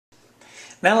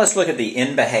Now let's look at the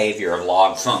end behavior of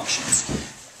log functions.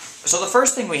 So the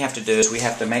first thing we have to do is we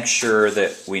have to make sure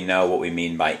that we know what we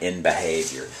mean by end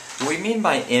behavior. What we mean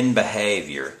by end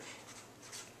behavior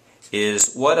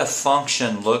is what a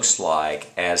function looks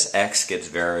like as x gets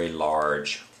very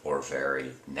large or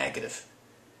very negative.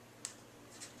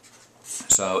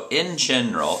 So in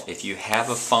general, if you have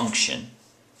a function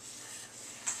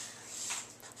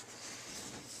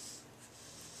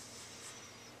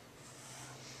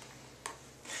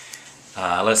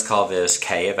let's call this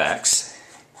k of x.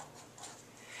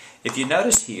 If you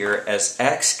notice here, as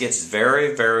x gets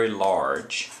very, very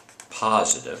large,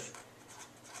 positive,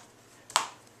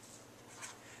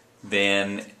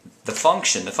 then the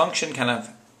function kind of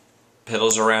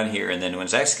piddles around here, and then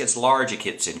when x gets large, it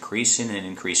keeps increasing and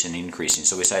increasing and increasing.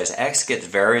 So we say as x gets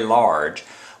very large,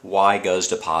 y goes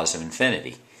to positive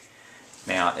infinity.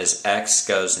 Now, as x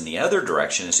goes in the other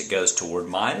direction, as it goes toward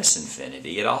minus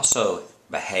infinity, it also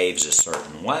behaves a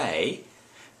certain way,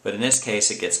 but in this case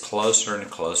it gets closer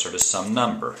and closer to some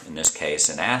number. In this case,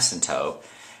 an asymptote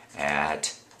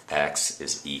at x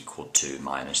is equal to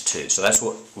minus 2. So that's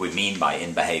what we mean by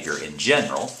end behavior in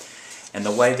general. And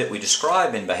the way that we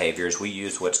describe end behavior is we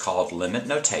use what's called limit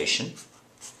notation,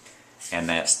 and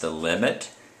that's the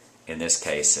limit, in this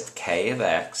case, of k of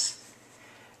x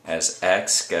as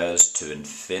x goes to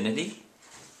infinity,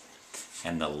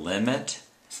 and the limit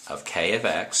of k of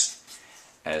x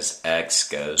as x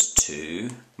goes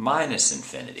to minus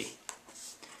infinity.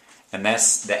 And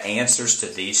that's the answers to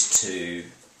these two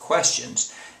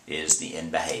questions is the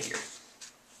end behavior.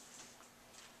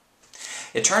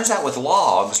 It turns out with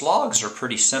logs are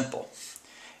pretty simple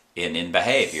in end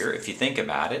behavior, if you think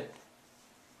about it.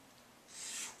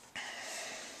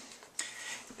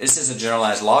 This is a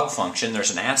generalized log function. There's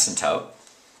an asymptote.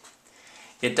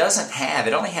 It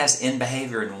only has end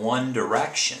behavior in one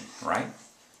direction, right?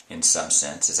 In some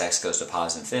sense, as x goes to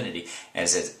positive infinity.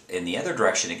 In the other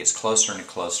direction, it gets closer and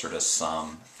closer to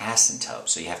some asymptote.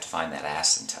 So you have to find that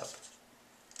asymptote.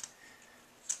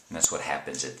 And that's what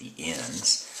happens at the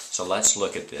ends. So let's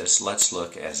look at this. Let's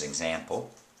look as an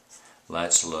example.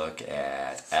 Let's look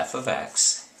at f of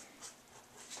x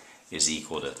is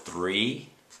equal to 3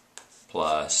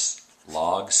 plus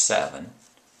log 7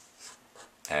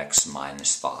 x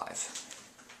minus 5.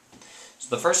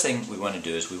 So the first thing we want to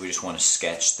do is we just want to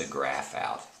sketch the graph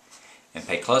out and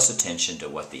pay close attention to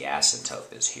what the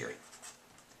asymptote is here.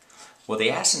 Well, the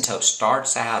asymptote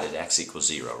starts out at x equals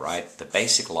 0, right? The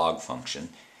basic log function,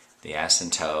 the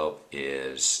asymptote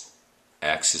is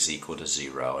x is equal to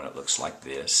 0, and it looks like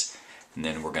this. And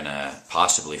then we're going to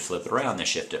possibly flip it around and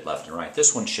shift it left and right.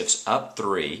 This one shifts up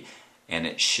 3, and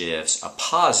it shifts a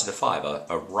positive 5,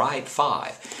 a right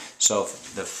 5. So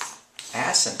if the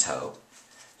asymptote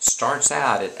starts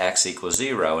out at x equals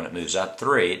 0, and it moves up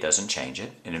 3, it doesn't change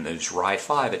it, and it moves right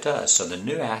 5, it does. So the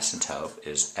new asymptote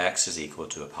is x is equal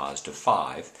to a positive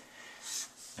 5.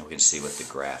 And we can see what the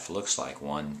graph looks like.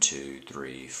 1, 2,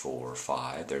 3, 4,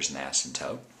 5. There's an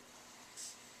asymptote.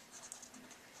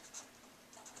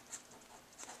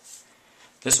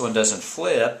 This one doesn't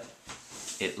flip.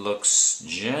 It looks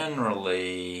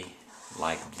generally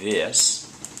like this.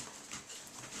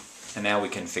 And now we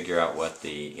can figure out what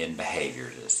the end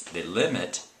behavior is. The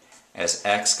limit as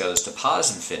x goes to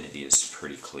positive infinity is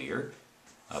pretty clear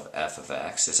of f of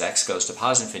x. As x goes to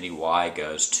positive infinity, y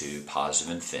goes to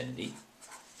positive infinity.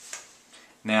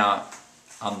 Now,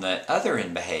 on the other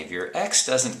end behavior, x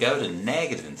doesn't go to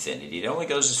negative infinity. It only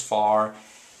goes as far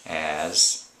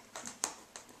as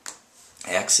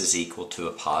x is equal to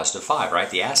a positive 5, right?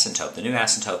 The asymptote, the new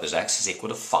asymptote is x is equal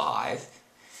to 5.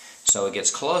 So it gets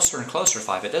closer and closer to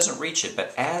 5. It doesn't reach it,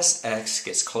 but as x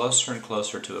gets closer and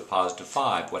closer to a positive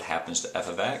 5, what happens to f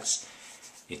of x?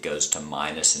 It goes to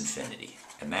minus infinity.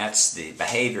 And that's the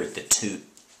behavior at the two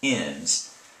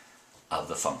ends of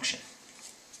the function.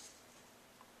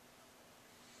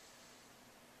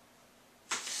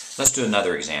 Let's do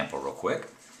another example real quick.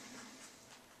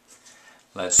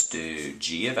 Let's do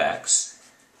g of x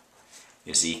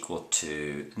is equal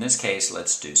to, in this case,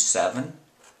 let's do 7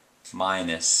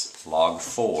 minus log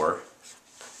 4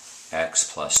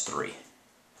 x plus 3.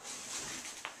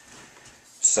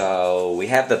 So we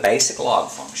have the basic log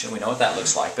function. We know what that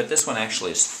looks like, but this one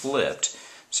actually is flipped.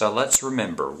 So let's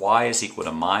remember, y is equal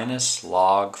to minus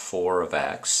log 4 of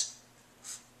x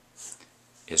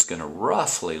is going to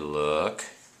roughly look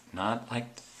not like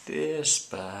this,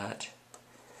 but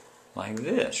like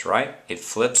this, right? It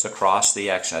flips across the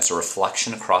x. That's a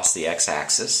reflection across the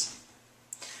x-axis.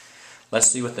 Let's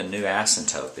see what the new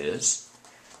asymptote is.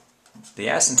 The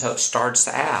asymptote starts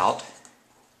out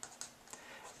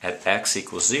at x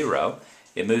equals 0,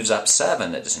 It moves up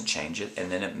 7, that doesn't change it,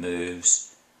 and then it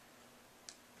moves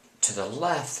to the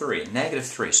left 3, negative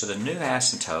 3. So the new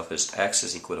asymptote is x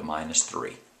is equal to minus 3.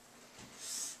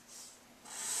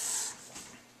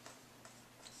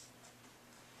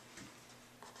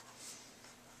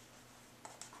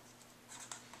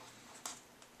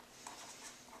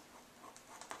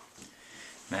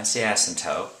 And that's the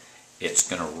asymptote. It's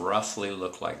going to roughly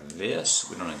look like this.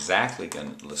 We don't know exactly what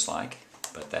it looks like,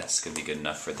 but that's going to be good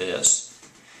enough for this.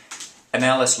 And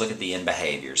now let's look at the end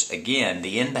behaviors. Again,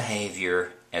 the end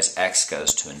behavior as x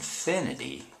goes to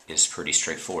infinity is pretty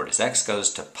straightforward. As x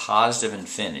goes to positive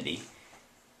infinity,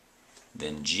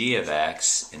 then g of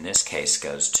x, in this case,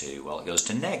 goes to, well, it goes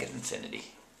to negative infinity.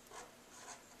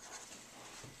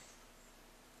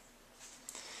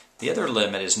 The other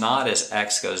limit is not as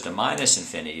x goes to minus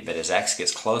infinity, but as x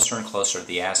gets closer and closer to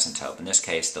the asymptote. In this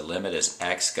case, the limit is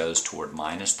x goes toward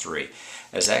minus 3.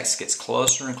 As x gets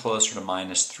closer and closer to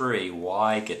minus 3,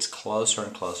 y gets closer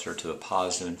and closer to a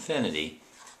positive infinity.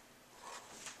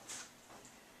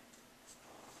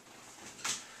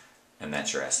 And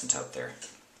that's your asymptote there.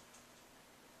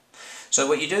 So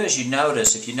what you do is you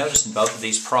notice, if you notice in both of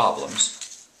these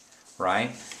problems, right,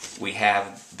 we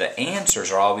have the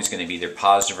answers are always going to be either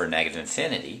positive or negative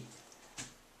infinity.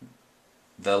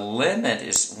 The limit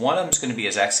is, one of them is going to be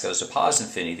as x goes to positive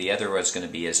infinity, the other one is going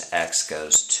to be as x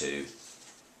goes to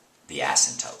the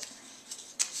asymptote.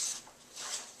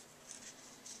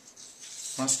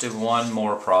 Let's do one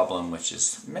more problem, which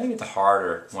is maybe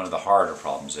one of the harder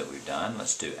problems that we've done.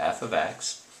 Let's do f of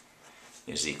x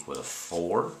is equal to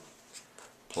 4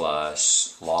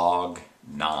 plus log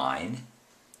 9.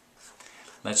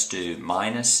 Let's do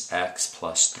minus x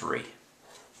plus 3.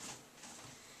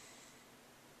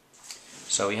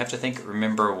 So we have to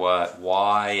remember what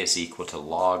y is equal to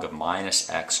log of minus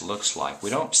x looks like. We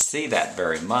don't see that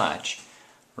very much.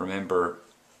 Remember,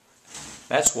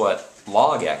 that's what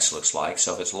log x looks like.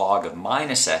 So if it's log of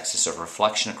minus x, it's a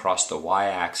reflection across the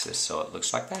y-axis, so it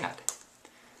looks like that.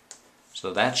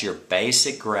 So that's your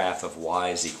basic graph of y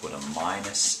is equal to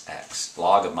minus x.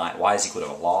 Y is equal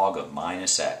to a log of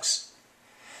minus x.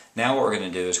 Now what we're going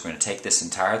to do is we're going to take this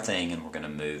entire thing and we're going to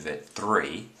move it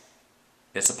 3.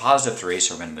 It's a positive 3,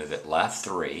 so we're going to move it left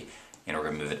 3, and we're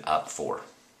going to move it up 4.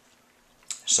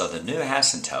 So the new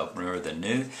asymptote, remember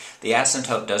the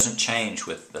asymptote doesn't change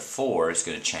with the 4, it's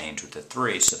going to change with the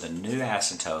 3, so the new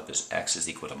asymptote is x is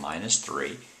equal to minus 3.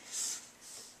 You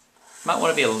might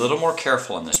want to be a little more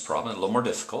careful in this problem, a little more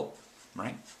difficult,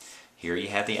 right? Here you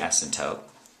have the asymptote.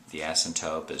 The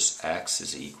asymptote is x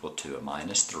is equal to a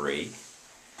minus 3.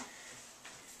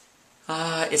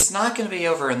 It's not going to be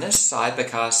over on this side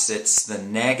because it's the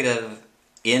negative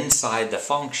inside the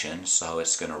function, so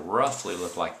it's going to roughly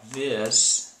look like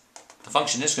this. The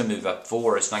function is going to move up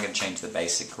 4. It's not going to change the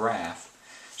basic graph.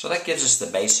 So that gives us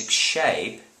the basic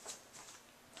shape.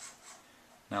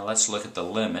 Now let's look at the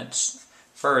limits.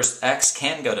 First, x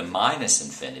can go to minus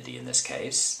infinity in this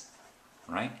case,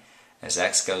 right? As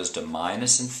x goes to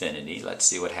minus infinity, let's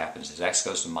see what happens. As x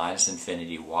goes to minus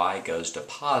infinity, y goes to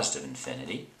positive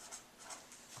infinity.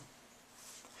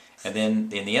 And then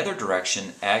in the other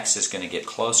direction, x is going to get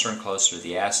closer and closer to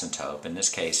the asymptote. In this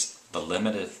case, the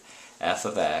limit of f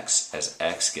of x, as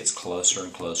x gets closer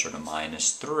and closer to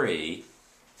minus 3,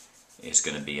 is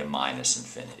going to be a minus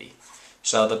infinity.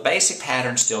 So the basic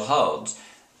pattern still holds.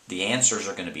 The answers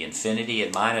are going to be infinity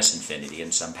and minus infinity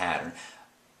in some pattern.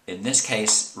 In this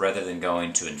case, rather than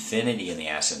going to infinity in the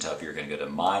asymptote, you're going to go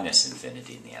to minus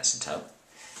infinity in the asymptote.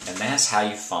 And that's how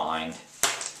you find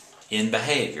end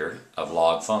behavior of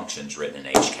log functions written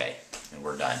in HK. And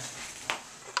we're done.